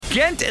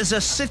Ghent is a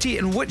city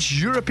in which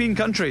European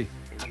country?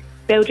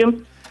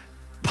 Belgium.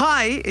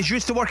 Pi is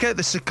used to work out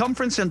the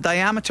circumference and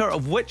diameter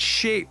of which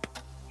shape?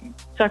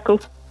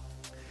 Circle.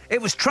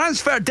 It was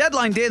transfer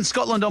deadline day in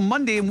Scotland on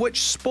Monday in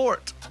which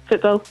sport?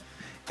 Football.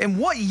 In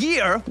what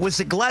year was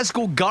the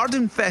Glasgow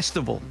Garden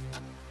Festival?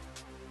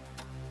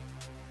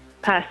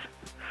 Pass.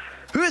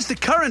 Who is the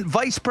current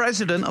Vice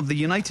President of the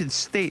United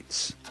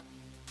States?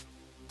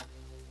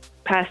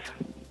 Pass.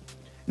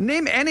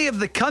 Name any of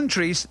the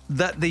countries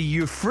that the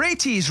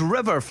Euphrates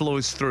River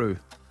flows through.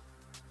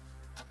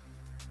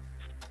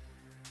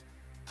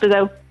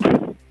 Brazil.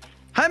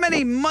 How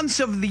many months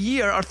of the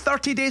year are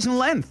 30 days in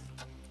length?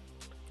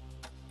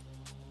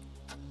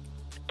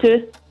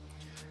 2.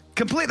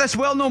 Complete this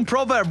well-known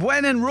proverb.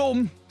 When in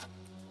Rome.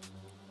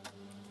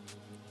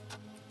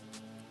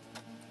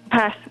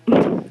 Pass.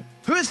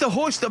 Who is the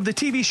host of the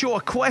TV show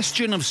A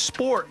Question of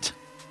Sport?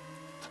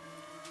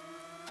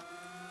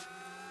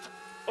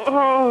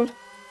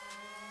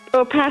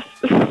 Oh, pass.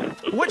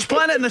 Which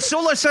planet in the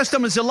solar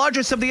system is the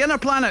largest of the inner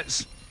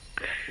planets?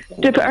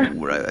 Jupiter.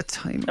 We're out of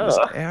time. It was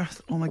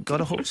Earth. Oh my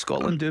God, I hope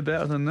Scotland do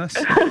better than this.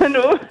 I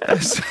know.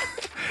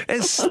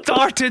 It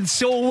started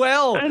so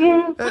well. I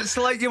know. It's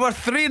like you were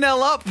 3-0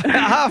 up at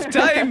half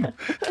time.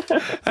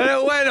 And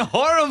it went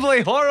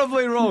horribly,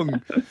 horribly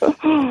wrong.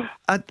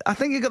 I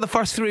think you got the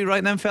first 3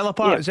 right, then fell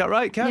apart. Yep. Is that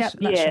right, Cass? Yep,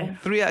 that's Yeah.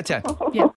 right. 3 out of 10. Yep.